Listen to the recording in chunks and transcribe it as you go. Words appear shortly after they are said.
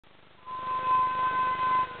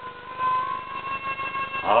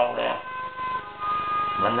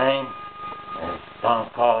name is Don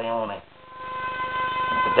Corleone.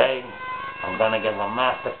 And today I'm going to give a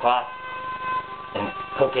master class in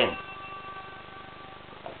cooking.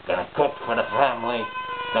 I'm going to cook for the family.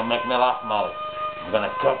 Don't make me laugh, Molly. I'm going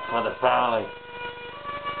to cook for the family.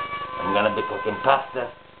 I'm going to be cooking pasta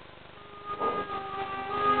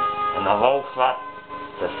in a low-fat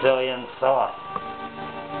Sicilian sauce.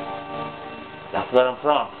 That's where I'm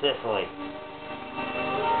from, Sicily.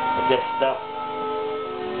 But this stuff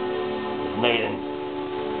is made in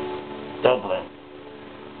Dublin.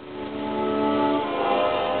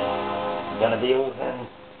 I'm going to be using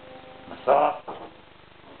the sauce,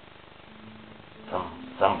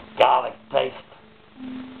 some garlic paste,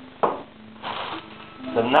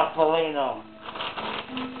 the Napolino.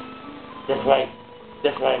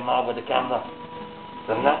 This way, Mom, with the camera.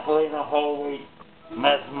 The Napolino whole wheat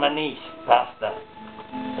maniche pasta.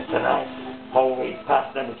 It's a nice whole wheat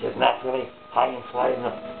pasta which is naturally high in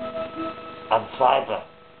flavor and fiber.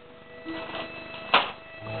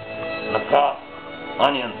 And of course,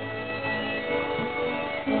 onions.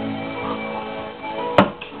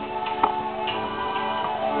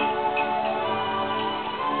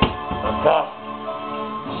 And of course,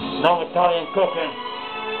 no Italian cooking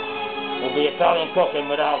will be Italian cooking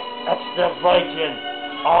without extra virgin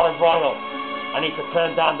olive oil. I need to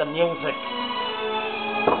turn down the music.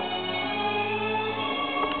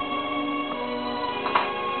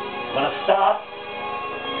 I'm going to start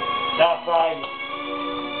by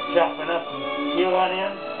chopping up a few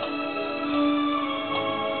onions.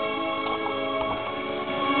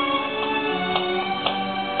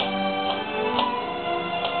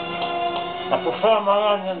 I prefer my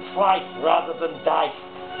onions sliced rather than diced.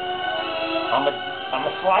 I'm a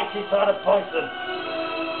slicey sort of person.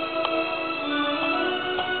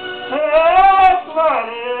 I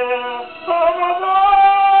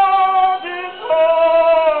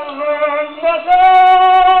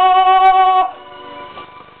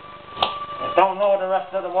don't know the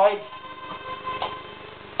rest of the words,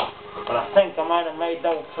 but I think I might have made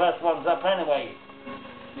those first ones up anyway.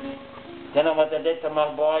 You know what they did to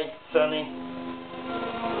my boy, Sonny?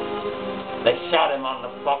 They shot him on the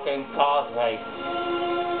fucking causeway.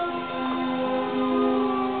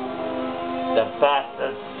 The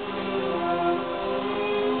bastards.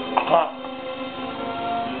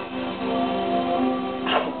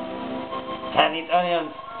 Can't eat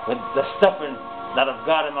onions with the stuffing that I've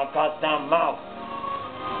got in my goddamn mouth.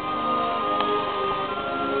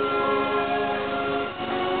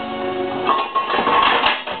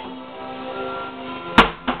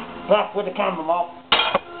 Back with the camera, Mom.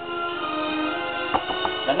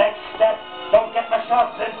 The next step, don't get my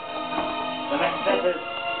shots in. The next step is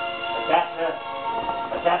a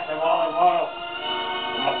dash of olive oil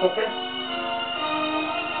in my cooking.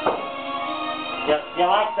 You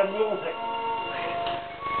like the music?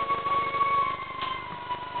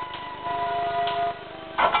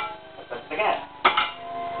 Let's begin.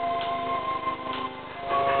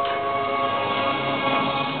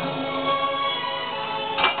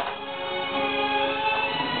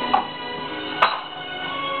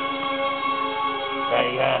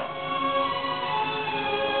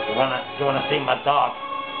 You wanna see my dog?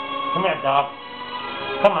 Come here, dog.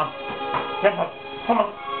 Come on. Come on.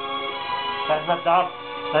 That's my dog,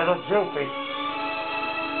 little Droopy.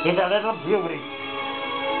 He's a little beauty.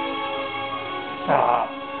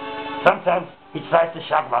 Sometimes he tries to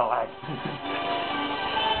shock my life.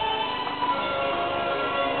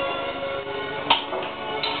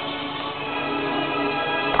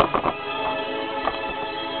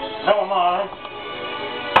 Never mind.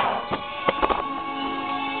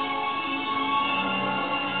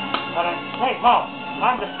 Hey, Mom,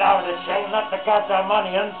 I'm the star of the show, not the goddamn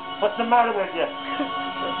onions. What's the matter with you?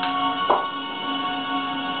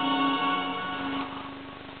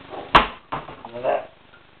 Look at that.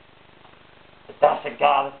 A dash of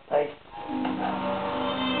garlic paste.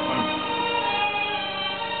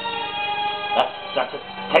 That's a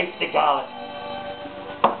tasty garlic.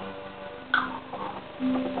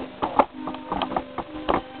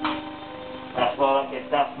 That's what I get.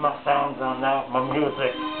 That's my sounds on now, my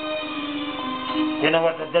music. You know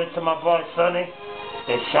what they did to my boy Sonny?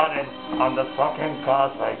 They shot him on the fucking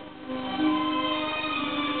causeway.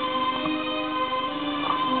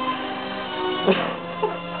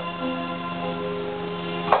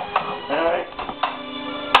 Alright.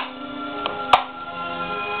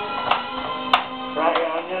 Fry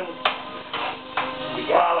your onions. The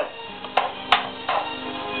garlic.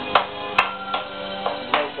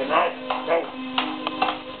 Make a nice toast.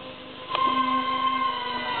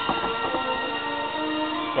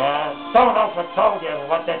 Don't know if I told you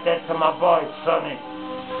what they did to my boy Sonny.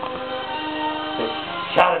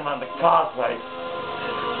 him on the causeway.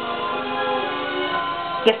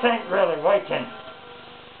 This ain't really working,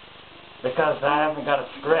 because I haven't got a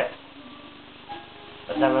script.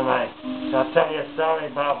 But never mind. So I'll tell you a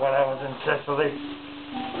story about when I was in Sicily.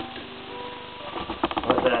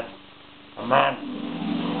 Was a man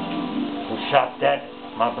who shot dead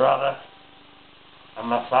my brother and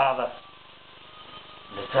my father.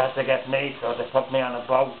 They tried to get me, so they put me on a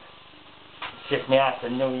boat and shipped me out to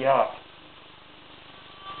New York.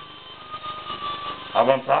 I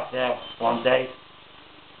went back there one day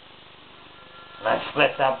and I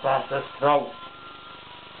slit that bastard's throat.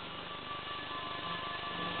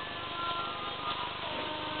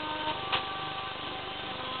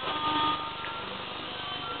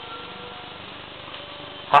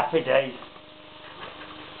 Happy days.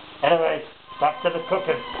 Anyways, back to the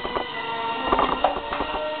cooking.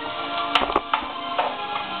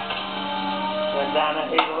 Turn down the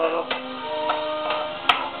heat a little.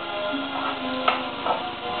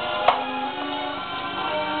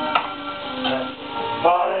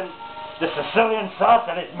 Pour in the Sicilian sauce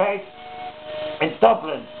that is made in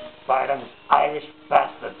Dublin by them Irish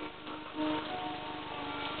bastards.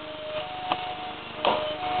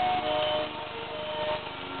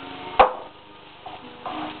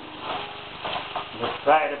 Just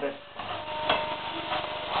fry it a bit.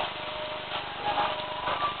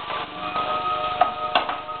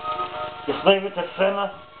 Just leave it to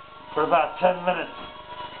simmer for about 10 minutes.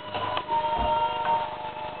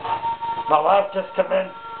 My wife just come in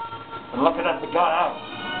and looking at the gun out.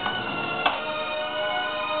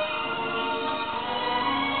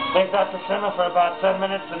 Leave that to simmer for about 10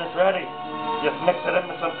 minutes and it's ready. Just mix it in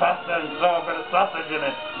with some pasta and throw a bit of sausage in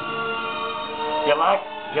it. You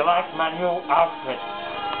like my new outfit?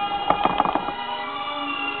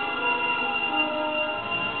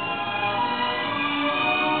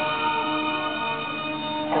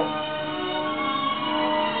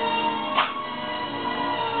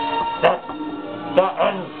 That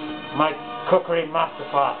ends my cookery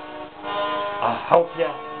masterclass. I hope you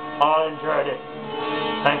all enjoyed it.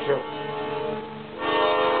 Thank you.